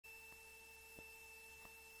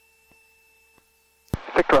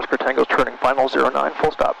Victor Oscar Tango turning final 09,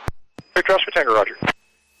 full stop. Victor Oscar Tango, roger.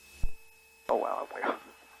 Oh wow,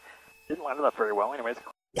 didn't line it up very well anyways.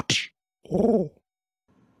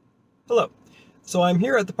 Hello. So I'm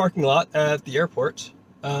here at the parking lot at the airport.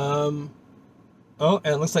 Oh, and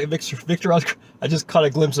it looks like Victor Oscar, I just caught a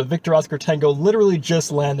glimpse of Victor Oscar Tango literally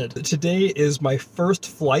just landed. Today is my first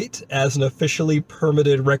flight as an officially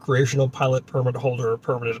permitted recreational pilot permit holder,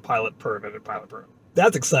 permitted pilot.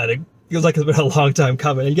 That's exciting. Feels like it's been a long time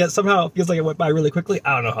coming, and yet somehow it feels like it went by really quickly.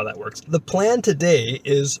 I don't know how that works. The plan today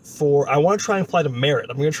is I want to try and fly to Merritt.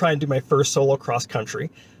 I'm going to try and do my first solo cross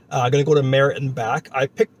country. I'm going to go to Merritt and back. I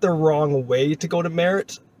picked the wrong way to go to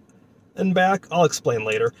Merritt and back. I'll explain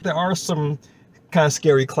later. There are some kind of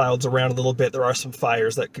scary clouds around a little bit. There are some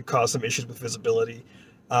fires that could cause some issues with visibility.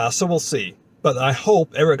 So we'll see. But I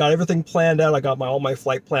hope I got everything planned out. I got all my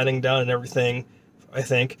flight planning done and everything, I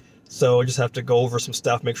think. So I just have to go over some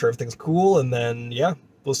stuff, make sure everything's cool, and then, yeah,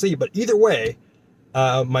 we'll see. But either way,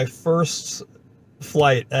 my first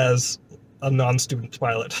flight as a non-student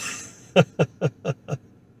pilot.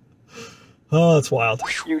 Oh, that's wild.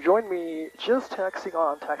 You joined me just taxiing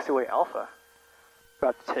on taxiway Alpha.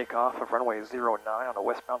 About to take off of runway 09 on a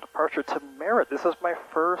westbound departure to Merritt. This is my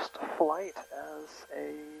first flight as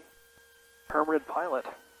a permitted pilot.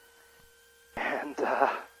 And,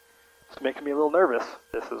 it's making me a little nervous.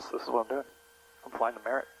 This is what I'm doing. I'm flying to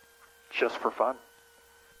Merritt, just for fun.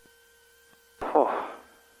 Oh.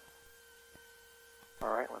 All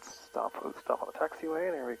right, let's stop on the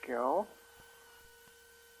taxiway. There we go.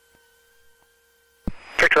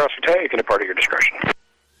 Victor Oscar Tango, you can depart at your discretion.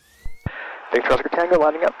 Victor Oscar Tango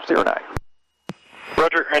lining up 09.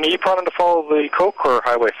 Roger, and are you planning to follow the Coke or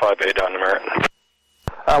Highway 5A down to Merritt?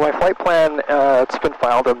 My flight plan, it's been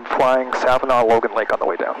filed. I'm flying Savannah Logan Lake on the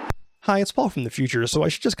way down. Hi, it's Paul from the future, so I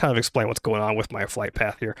should just kind of explain what's going on with my flight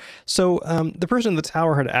path here. So, the person in the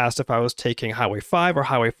tower had asked if I was taking Highway 5 or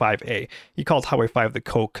Highway 5A. He called Highway 5 the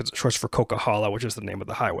Coke because it's short for Coca-Cola, which is the name of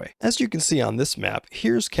the highway. As you can see on this map,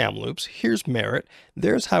 here's Kamloops, here's Merritt,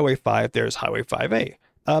 there's Highway 5, there's Highway 5A.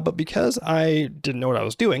 But because I didn't know what I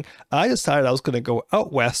was doing, I decided I was going to go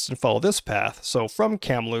out west and follow this path. So from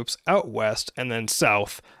Kamloops, out west, and then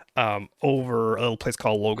south, over a little place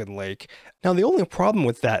called Logan Lake. Now, the only problem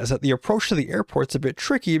with that is that the approach to the airport's a bit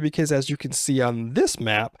tricky because, as you can see on this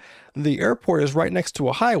map, the airport is right next to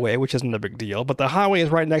a highway, which isn't a big deal, but the highway is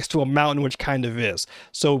right next to a mountain, which kind of is.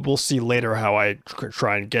 So we'll see later how I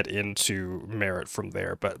try and get into Merritt from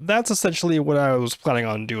there. But that's essentially what I was planning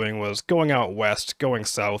on doing, was going out west, going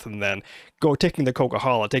south, and then taking the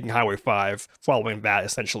Coca-Cola, taking Highway 5, following that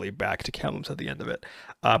essentially back to Kamloops at the end of it.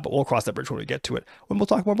 But we'll cross that bridge when we get to it. And we'll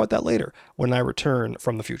talk more about that later when I return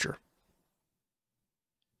from the future.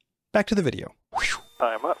 Back to the video.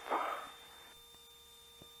 Time up.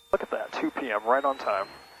 Look at that, 2 p.m., right on time.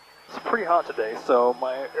 It's pretty hot today, so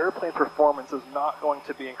my airplane performance is not going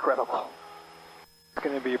to be incredible. It's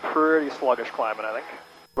going to be pretty sluggish climbing, I think.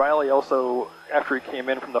 Riley also, after he came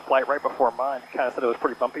in from the flight right before mine, kind of said it was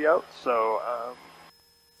pretty bumpy out, so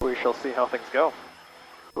we shall see how things go.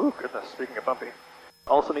 Ooh, goodness, speaking of bumpy. I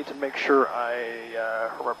also need to make sure I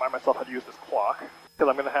remind myself how to use this clock, because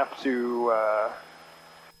I'm going to have to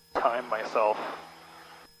time myself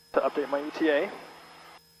to update my ETA.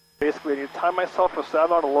 Basically, I need to time myself for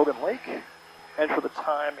Savannah to Logan Lake, enter the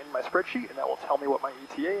time in my spreadsheet, and that will tell me what my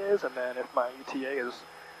ETA is, and then if my ETA is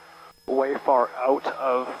way far out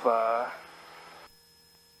of, well,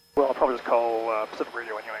 I'll probably just call Pacific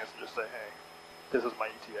Radio anyways and just say, hey, this is my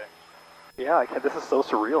ETA. Yeah, this is so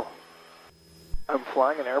surreal. I'm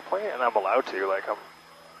flying an airplane, and I'm allowed to, like,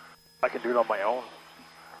 I can do it on my own.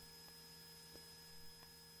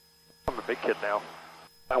 I'm a big kid now.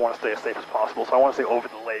 I want to stay as safe as possible, so I want to stay over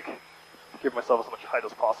the lake, give myself as much height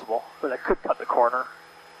as possible. But I could cut the corner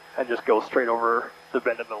and just go straight over the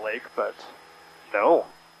bend in the lake, but no.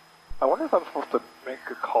 I wonder if I'm supposed to make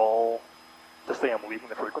a call to say I'm leaving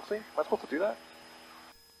the frequency. Am I supposed to do that?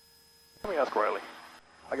 Let me ask Riley.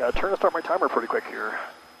 I gotta turn and start my timer pretty quick here.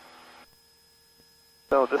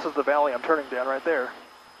 So this is the valley I'm turning down right there.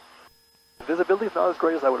 The visibility is not as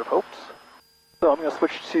great as I would have hoped. So I'm going to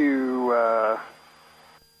switch to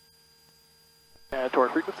mandatory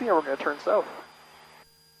frequency, and we're going to turn south.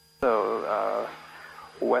 So,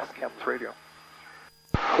 West Kamloops Radio.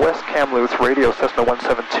 West Kamloops Radio, Cessna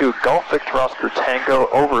 172, Golf Victor Oscar Tango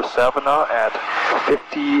over Savannah at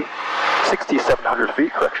 6,700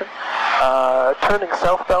 feet, correction. Turning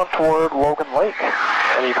southbound toward Logan Lake.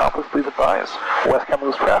 Any conflicts, please advise. West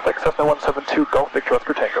Kamloops traffic, Cessna 172, Golf Victor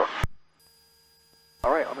Oscar Tango.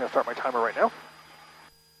 Alright, I'm going to start my timer right now.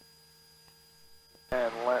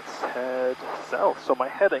 And let's head south. So my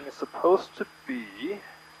heading is supposed to be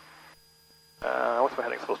What's my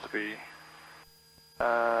heading supposed to be?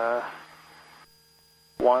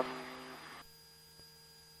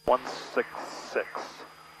 166,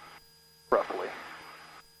 roughly.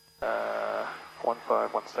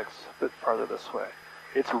 1516, a bit farther this way.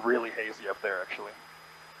 It's really hazy up there, actually.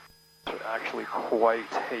 It's actually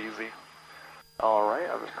quite hazy. Alright,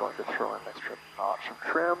 I'm just going to throw in an extra notch of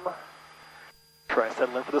trim. Try and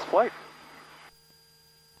settle in for this flight.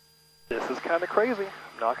 This is kind of crazy,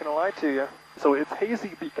 I'm not going to lie to you. So it's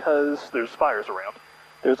hazy because there's fires around.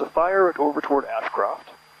 There's a fire over toward Ashcroft.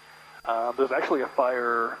 There's actually a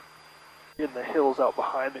fire in the hills out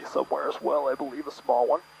behind me somewhere as well, I believe, a small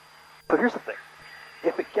one. So here's the thing.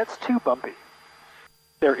 If it gets too bumpy,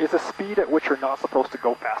 there is a speed at which you're not supposed to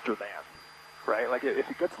go faster than, right? Like if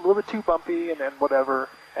it gets a little bit too bumpy and then whatever,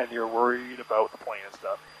 and you're worried about the plane and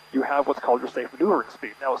stuff, you have what's called your safe maneuvering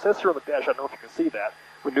speed. Now it says here on the dash, I don't know if you can see that,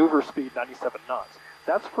 maneuver speed 97 knots.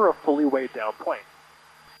 That's for a fully weighed down plane,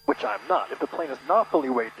 which I'm not. If the plane is not fully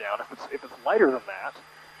weighed down, if it's lighter than that,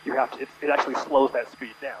 you have to. It actually slows that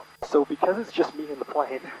speed down. So because it's just me in the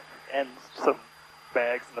plane and some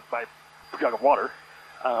bags and my jug of water,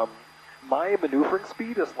 my maneuvering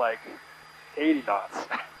speed is like 80 knots.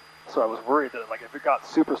 So I was worried that like if it got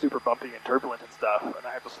super bumpy and turbulent and stuff, and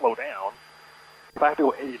I have to slow down, if I have to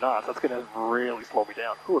go 80 knots, that's going to really slow me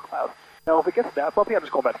down. Ooh, a cloud. Now, if it gets that bumpy, I'm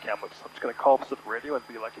just going back to Kamloops. I'm just going to call Pacific Radio and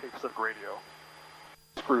be like, hey, Pacific Radio,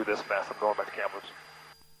 screw this mess, I'm going back to Kamloops.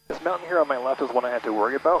 This mountain here on my left is one I had to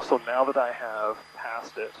worry about, so now that I have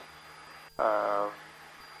passed it, I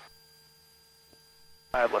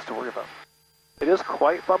have less to worry about. It is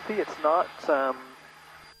quite bumpy. It's not,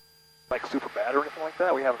 like, super bad or anything like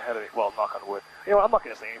that. We haven't had any, well, knock on wood. You know, I'm not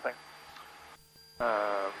going to say anything.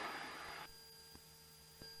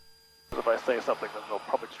 If I say something, then they'll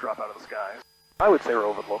probably just drop out of the skies. I would say we're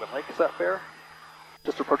over Logan Lake. Is that fair?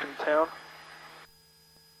 Just approaching the town.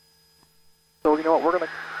 So, you know what? We're going to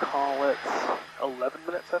call it 11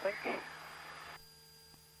 minutes, I think.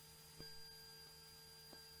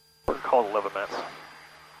 We're going to call it 11 minutes.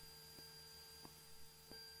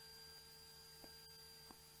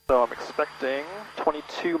 So I'm expecting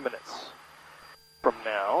 22 minutes from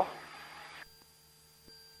now.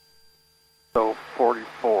 So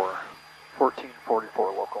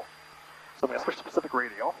 1444 local. So I'm going to switch to Pacific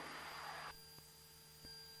Radio.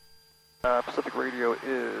 Pacific Radio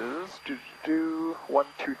is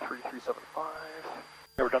 123375.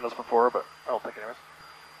 Never done this before, but I don't think anyways.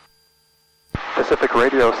 Pacific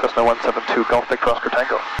Radio, Cessna 172, Golf Victor Oscar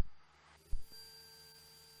Tango.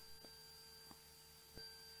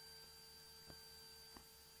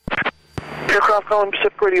 Aircraft calling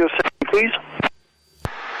Pacific Radio, please.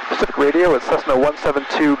 Pacific Radio is Cessna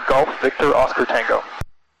 172, Golf Victor Oscar Tango.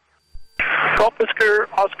 Golf Victor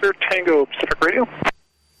Oscar Tango, Pacific Radio.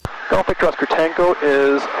 Golf Victor Oscar Tango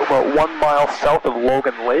is about 1 mile south of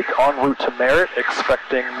Logan Lake, en route to Merritt,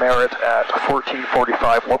 expecting Merritt at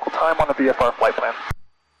 14:45 local time on a VFR flight plan.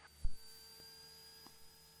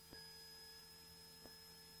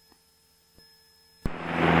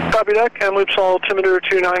 Copy that, Kamloops altimeter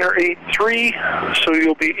 2983, so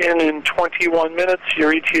you'll be in 21 minutes.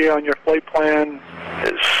 Your ETA on your flight plan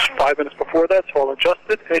is 5 minutes before that, so I'll adjust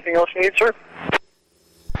it. Anything else you need, sir?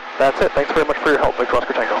 That's it. Thanks very much for your help, Victor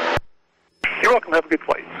Oscar Tango. You're welcome. Have a good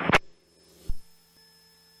flight.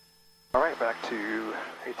 Alright, back to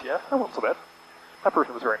ATF. That wasn't so bad. That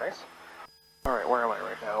person was very nice. Alright, where am I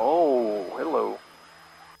right now? Oh, hello.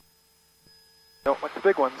 Don't like the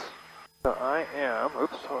big ones. So I am,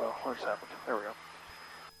 oops, what just happened? There we go.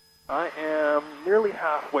 I am nearly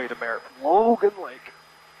halfway to Merritt from Logan Lake.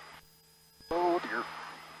 Oh dear.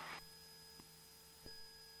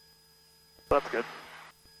 That's good.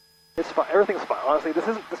 It's fine, everything's fine. Honestly, this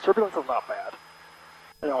turbulence is not bad.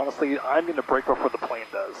 And honestly, I'm going to brake before the plane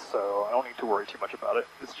does, so I don't need to worry too much about it.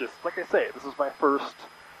 It's just, like I say, this is my first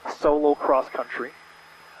solo cross-country.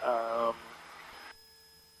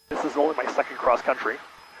 This is only my second cross-country.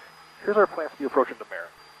 Here's our plan for the approach into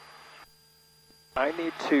Merritt. I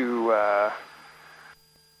need to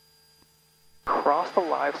cross the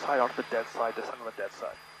live side onto the dead side, descend on the dead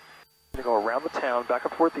side. I'm going to go around the town, back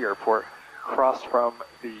up toward the airport, cross from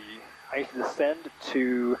the, I need to descend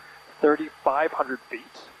to 3,500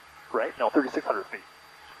 feet, right? No, 3,600 feet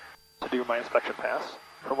to do my inspection pass.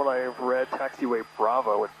 From what I've read, taxiway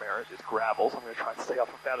Bravo at Merritt is gravel, so I'm going to try and stay off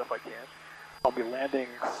of that if I can. I'll be landing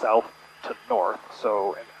south to north,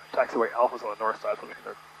 so, and taxiway Alpha's on the north side, so I'm going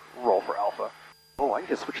to roll for Alpha. Oh, I need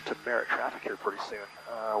to switch to Merritt traffic here pretty soon.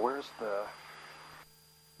 Where's the...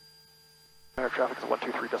 Merritt traffic is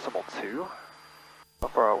 123.2. How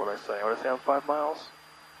far out would I say? Would I say I'm 5 miles?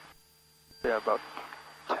 Yeah, about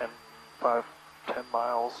 10 10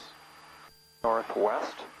 miles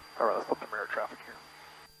northwest. Alright, let's look at Merritt traffic here.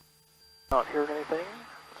 Not hearing anything.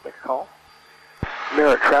 Let's make a call.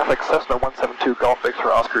 Merritt traffic, Cessna 172 Golf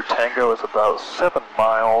Victor Oscar Tango is about 7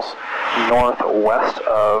 miles northwest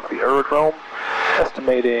of the aerodrome.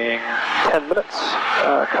 Estimating 10 minutes.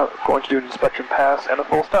 Going to do an inspection pass and a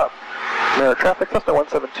full stop. Merritt traffic, Cessna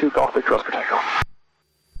 172 Golf Victor Oscar Tango.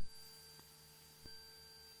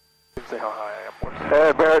 Say how high I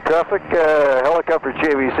am. Merritt traffic, helicopter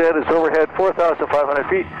JVZ is overhead 4,500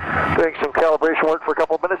 feet, doing some calibration work for a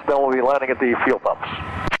couple of minutes, then we'll be landing at the fuel pumps.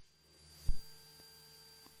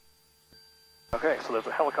 Okay, so there's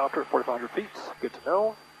a helicopter at 4,500 feet, good to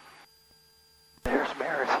know. There's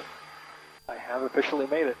Merritt. I have officially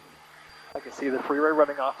made it. I can see the freeway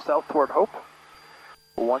running off south toward Hope.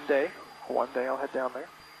 One day I'll head down there.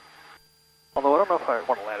 Although I don't know if I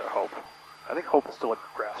want to land at Hope. I think Hope is still a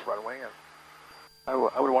grass runway, and I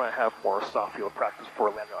would want to have more soft field practice before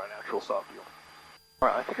landing on an actual soft field.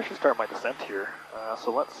 Alright, I think I should start my descent here.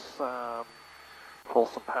 So let's pull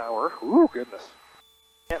some power. Ooh, goodness.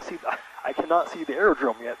 I cannot see the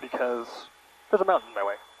aerodrome yet because there's a mountain in my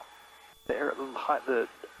way. The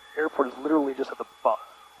airport is literally just at the bottom.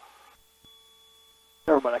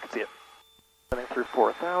 Never mind, I can see it. Running through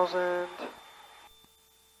 4,000.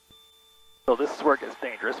 So this is where it gets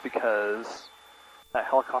dangerous because that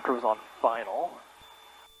helicopter was on final.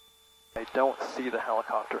 I don't see the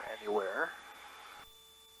helicopter anywhere.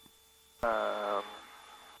 But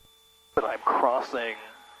I'm crossing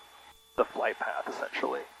the flight path,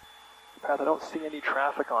 essentially. The path, I don't see any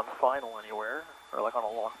traffic on final anywhere, or like on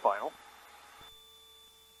a long final.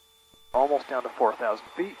 Almost down to 4,000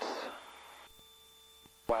 feet.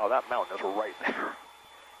 Wow, that mountain is right there.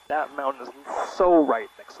 That mountain is so right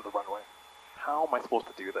next to the runway. How am I supposed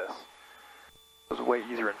to do this? It was way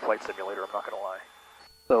easier in Flight Simulator, I'm not going to lie.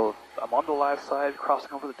 So, I'm on the live side,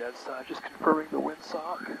 crossing over the dead side, just confirming the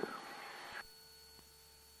windsock.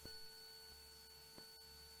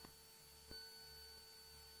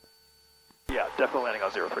 Yeah, definitely landing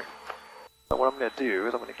on 03. So what I'm going to do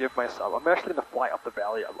is I'm going to give myself, I'm actually going to fly up the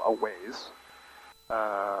valley a ways.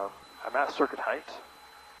 I'm at circuit height.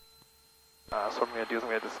 So what I'm going to do is I'm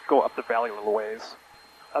going to just go up the valley a little ways.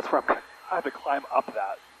 That's where I have to climb up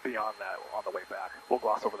that, beyond that on the way back. We'll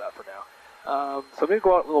gloss over that for now. So I'm going to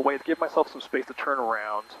go out a little ways, give myself some space to turn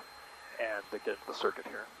around and to get into the circuit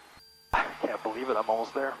here. I can't believe it, I'm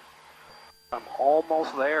almost there. I'm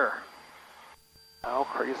almost there. How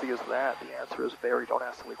crazy is that? The answer is very, don't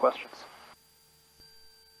ask silly questions.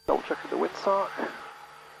 Double checking the windsock.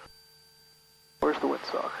 Where's the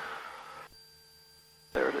windsock?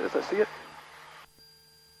 There it is, I see it.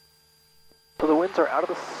 So the winds are out of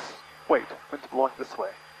the... Wait, winds blowing this way.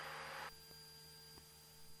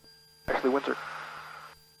 Actually, winds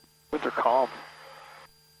are calm.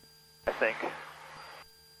 I think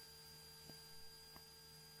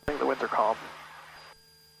the winds are calm.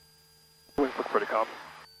 The winds look pretty calm.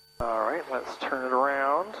 Alright, let's turn it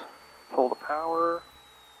around. Pull the power.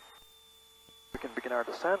 We can begin our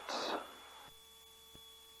descent.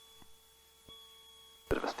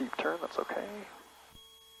 Bit of a steep turn, that's okay.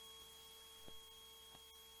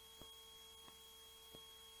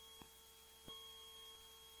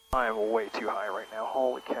 I am way too high right now,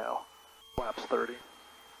 holy cow. Flaps 30.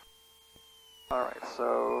 Alright,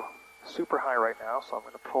 so super high right now, so I'm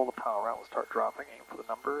going to pull the power out. We'll start dropping, aim for the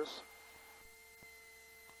numbers.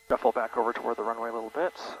 Shuffle back over toward the runway a little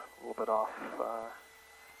bit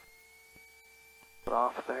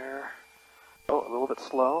off there. Oh, a little bit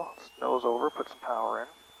slow. Nose over, put some power in.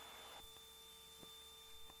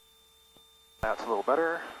 That's a little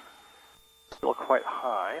better. Still quite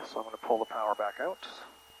high, so I'm going to pull the power back out.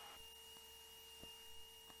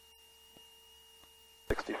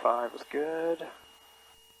 65 is good.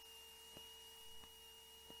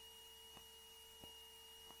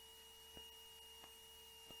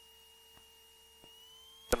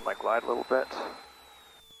 My glide a little bit.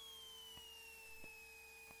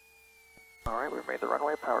 Alright, we've made the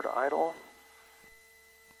runway, power to idle.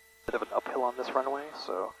 Bit of an uphill on this runway,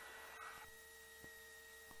 so...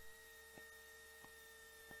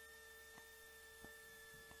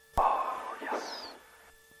 Oh, yes.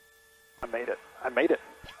 I made it. I made it.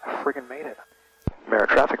 I friggin' made it. Merritt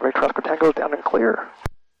traffic, Victor Oscar Tango down and clear.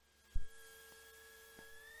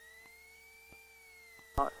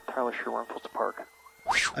 Not entirely sure where I'm supposed to park.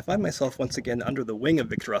 I find myself once again under the wing of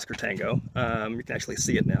Victor Oscar Tango. You can actually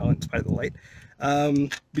see it now in spite of the light.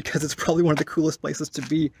 Because it's probably one of the coolest places to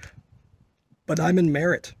be. But I'm in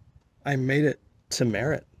Merritt. I made it to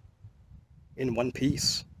Merritt in one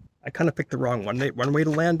piece. I kind of picked the wrong runway to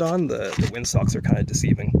land on. The windsocks are kind of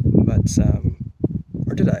deceiving, but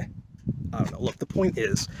or did I? I don't know. Look, the point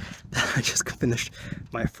is that I just finished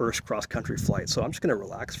my first cross-country flight, so I'm just going to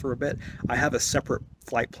relax for a bit. I have a separate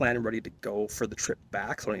flight plan ready to go for the trip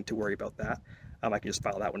back, so I don't need to worry about that. I can just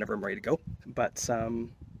file that whenever I'm ready to go. But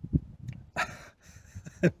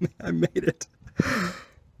I made it.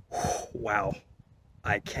 Wow.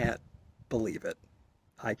 I can't believe it.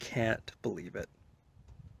 I can't believe it.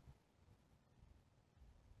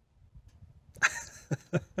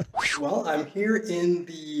 Well, I'm here in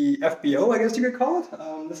the FBO, I guess you could call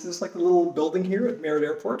it. This is like a little building here at Merritt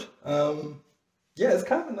Airport. Yeah, it's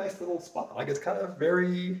kind of a nice little spot. Like, it's kind of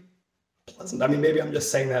very pleasant. I mean, maybe I'm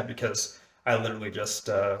just saying that because I literally just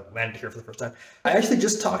landed here for the first time. I actually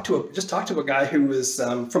just talked to a guy who was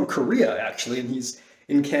from Korea, actually, and he's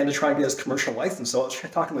in Canada trying to get his commercial license. So I was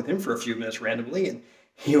talking with him for a few minutes randomly, and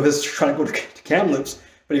he was trying to go to Kamloops,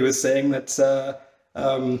 but he was saying that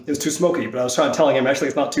it was too smoky, but I was trying to tell him actually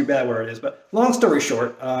it's not too bad where it is. But long story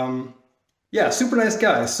short, yeah, super nice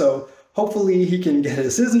guy. So hopefully he can get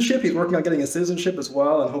his citizenship. He's working on getting his citizenship as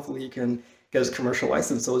well, and hopefully he can get his commercial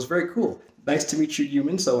license. So it's very cool. Nice to meet you,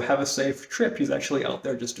 Yuman. So have a safe trip. He's actually out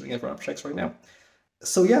there just doing everyone checks right now.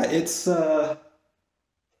 So yeah, it's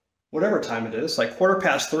whatever time it is, like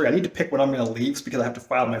 3:15. I need to pick when I'm going to leave because I have to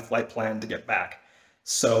file my flight plan to get back.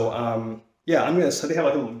 So yeah, so they have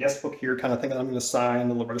like a little guest book here kind of thing that I'm going to sign, a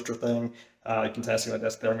little register thing. You can see my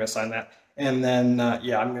desk there. I'm going to sign that. And then,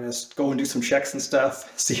 yeah, I'm going to go and do some checks and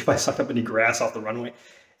stuff, see if I sucked up any grass off the runway.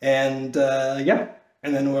 And yeah,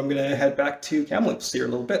 and then I'm going to head back to Kamloops here a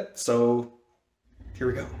little bit. So here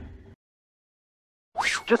we go.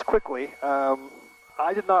 Just quickly,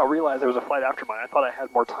 I did not realize there was a flight after mine. I thought I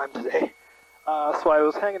had more time today. So I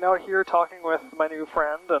was hanging out here talking with my new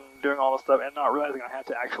friend and doing all this stuff and not realizing I had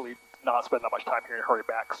to actually not spend that much time here and hurry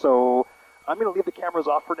back. So I'm going to leave the cameras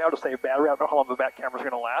off for now to save battery. I don't know how long the back camera's going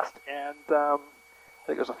to last. And I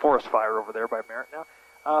think there's a forest fire over there by Merritt now.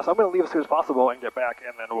 So I'm going to leave as soon as possible and get back,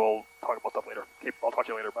 and then we'll talk about stuff later. Okay, I'll talk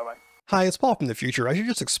to you later. Bye-bye. Hi, it's Paul from the future. I should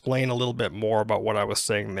just explain a little bit more about what I was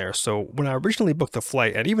saying there. So when I originally booked the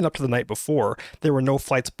flight, and even up to the night before, there were no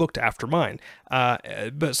flights booked after mine.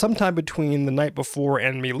 But sometime between the night before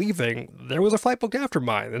and me leaving, there was a flight booked after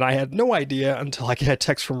mine. And I had no idea until I get a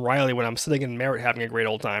text from Riley when I'm sitting in Merritt having a great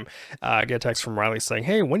old time. I get a text from Riley saying,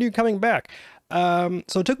 hey, when are you coming back?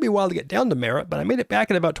 So it took me a while to get down to Merritt, but I made it back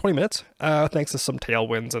in about 20 minutes, thanks to some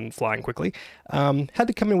tailwinds and flying quickly. Had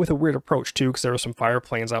to come in with a weird approach too, because there were some fire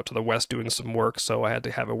planes out to the west doing some work, so I had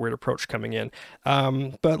to have a weird approach coming in.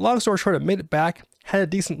 But long story short, I made it back, had a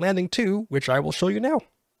decent landing too, which I will show you now.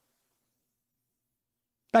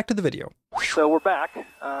 Back to the video. So we're back.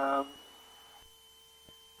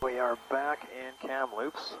 We are back in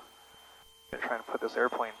Kamloops. I'm going to try and put this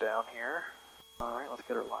airplane down here. Alright, let's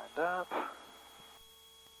get her lined up.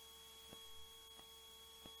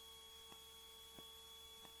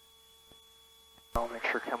 I'll make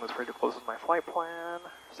sure Kamloops ready to close with my flight plan.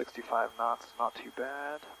 65 knots, not too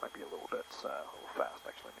bad. Might be a little bit fast,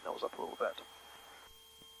 actually. Let me nose up a little bit.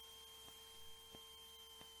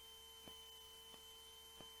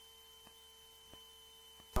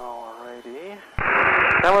 Alrighty.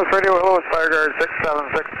 Kamloops radio with lowest fire guard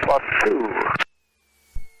 676 plus 2.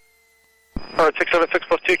 Alright, 676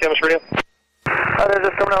 plus 2, Kamloops radio. They're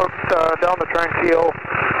just coming out down the Tranquil.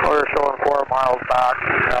 We're showing 4 miles back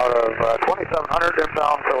out of 2700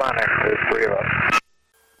 inbound for landing. There's 3 of us.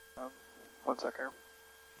 1 sec here.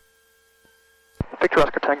 Victor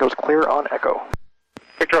Oscar Tango is clear on Echo.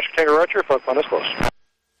 Victor Oscar Tango, Roger. Flight plan is close.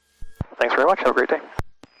 Thanks very much. Have a great day.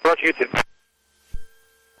 Roger, you too.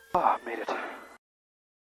 Ah, made it.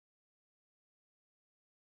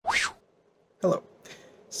 Hello.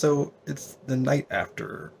 So it's the night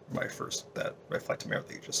after my flight to Merritt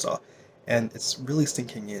that you just saw, and it's really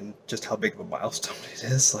sinking in just how big of a milestone it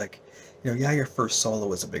is. Like, you know, yeah, your first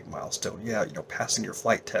solo is a big milestone. Yeah, you know, passing your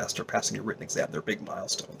flight test or passing your written exam, they're big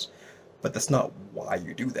milestones. But that's not why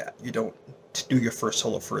you do that. You don't do your first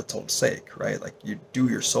solo for its own sake, right? Like, you do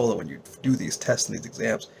your solo and you do these tests and these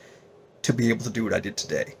exams to be able to do what I did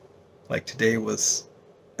today. Like, today was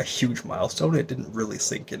a huge milestone. It didn't really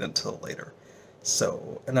sink in until later.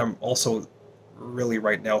 So, and I'm also really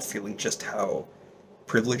right now feeling just how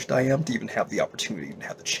privileged I am to even have the opportunity and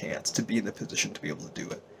have the chance to be in the position to be able to do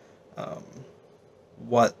it.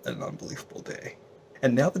 What an unbelievable day.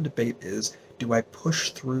 And now the debate is, do I push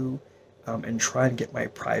through and try and get my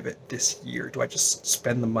private this year? Do I just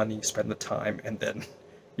spend the money, spend the time, and then,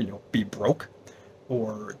 you know, be broke?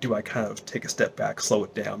 Or do I kind of take a step back, slow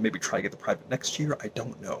it down, maybe try to get the private next year? I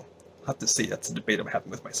don't know. I'll have to see. That's a debate I'm having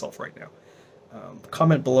with myself right now.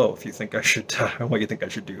 Comment below if you think I should, what you think I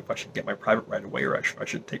should do, if I should get my private right away or I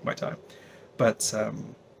should take my time. But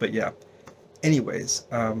yeah. Anyways,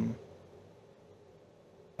 I'm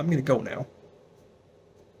gonna go now.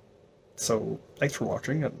 So thanks for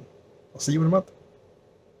watching, and I'll see you in a month.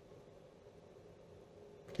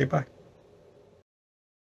 Okay, bye.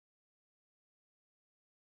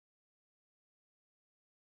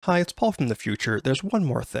 Hi, it's Paul from the future. There's one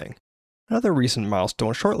more thing. Another recent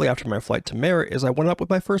milestone shortly after my flight to Merritt is I went up with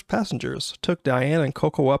my first passengers. Took Diane and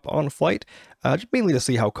Coco up on flight, mainly to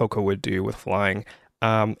see how Coco would do with flying.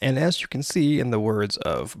 And as you can see in the words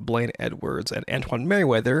of Blaine Edwards and Antoine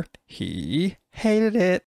Merriweather, he hated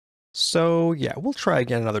it. So yeah, we'll try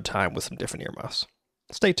again another time with some different earmuffs.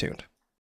 Stay tuned.